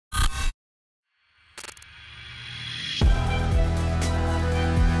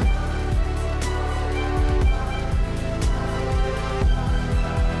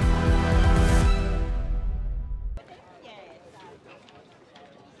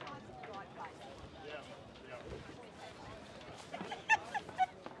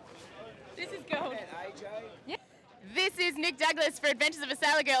Douglas for Adventures of a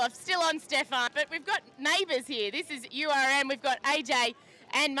Sailor Girl. I'm still on Stefan, but we've got neighbours here. This is URM. We've got AJ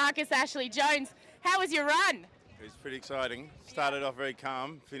and Marcus Ashley Jones. How was your run? It was pretty exciting. Started off very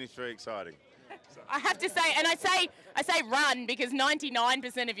calm, finished very exciting. I have to say, and I say run because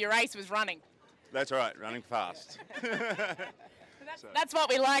 99% of your race was running. That's right, running fast. That's what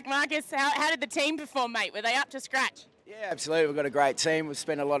we like, Marcus. How did the team perform, mate? Were they up to scratch? Yeah, absolutely. We've got a great team. We've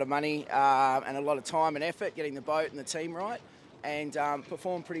spent a lot of money and a lot of time and effort getting the boat and the team right, and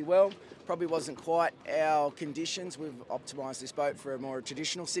performed pretty well. Probably wasn't quite our conditions. We've optimised this boat for a more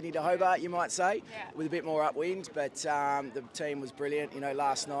traditional Sydney to Hobart, you might say, with a bit more upwind. But the team was brilliant. You know,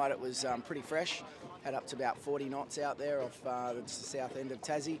 last night it was pretty fresh. Had up to about 40 knots out there off the south end of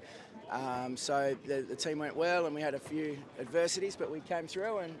Tassie. So the team went well, and we had a few adversities, but we came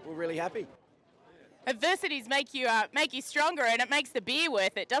through, and we're really happy. Adversities make you stronger, and it makes the beer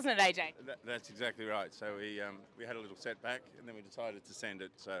worth it, doesn't it, AJ? That's exactly right. So we had a little setback, and then we decided to send it.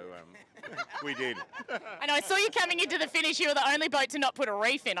 So we did. And I saw you coming into the finish. You were the only boat to not put a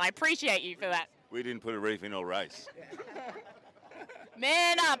reef in. I appreciate you for that. We didn't put a reef in all race.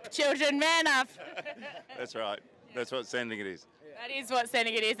 Man up, children, man up. That's right. That's what sending it is. That is what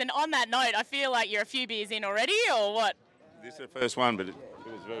sending it is. And on that note, I feel like you're a few beers in already, or what? This is the first one, but it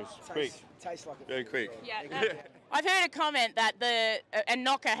was very quick. Tastes like very quick. Yeah. I've heard a comment that and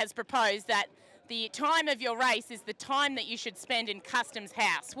Knocker has proposed that the time of your race is the time that you should spend in Customs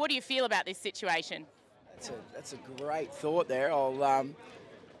House. What do you feel about this situation? That's a great thought there. I'll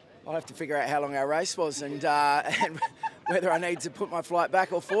have to figure out how long our race was and whether I need to put my flight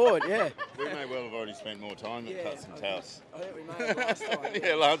back or forward. Yeah. We may well have already spent more time at Customs House. I think we may have last time.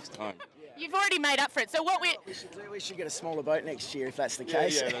 Yeah, last time. You've already made up for it. So what we should get a smaller boat next year if that's the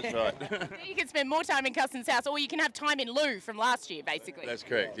case. Yeah, that's right. You can spend more time in Customs House, or you can have time in lieu from last year, basically. That's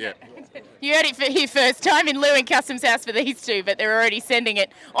correct. Yeah. You heard it here first. Time in lieu in Customs House for these two, but they're already sending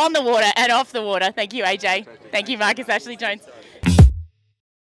it on the water and off the water. Thank you, AJ. Thank you, Marcus Ashley Jones.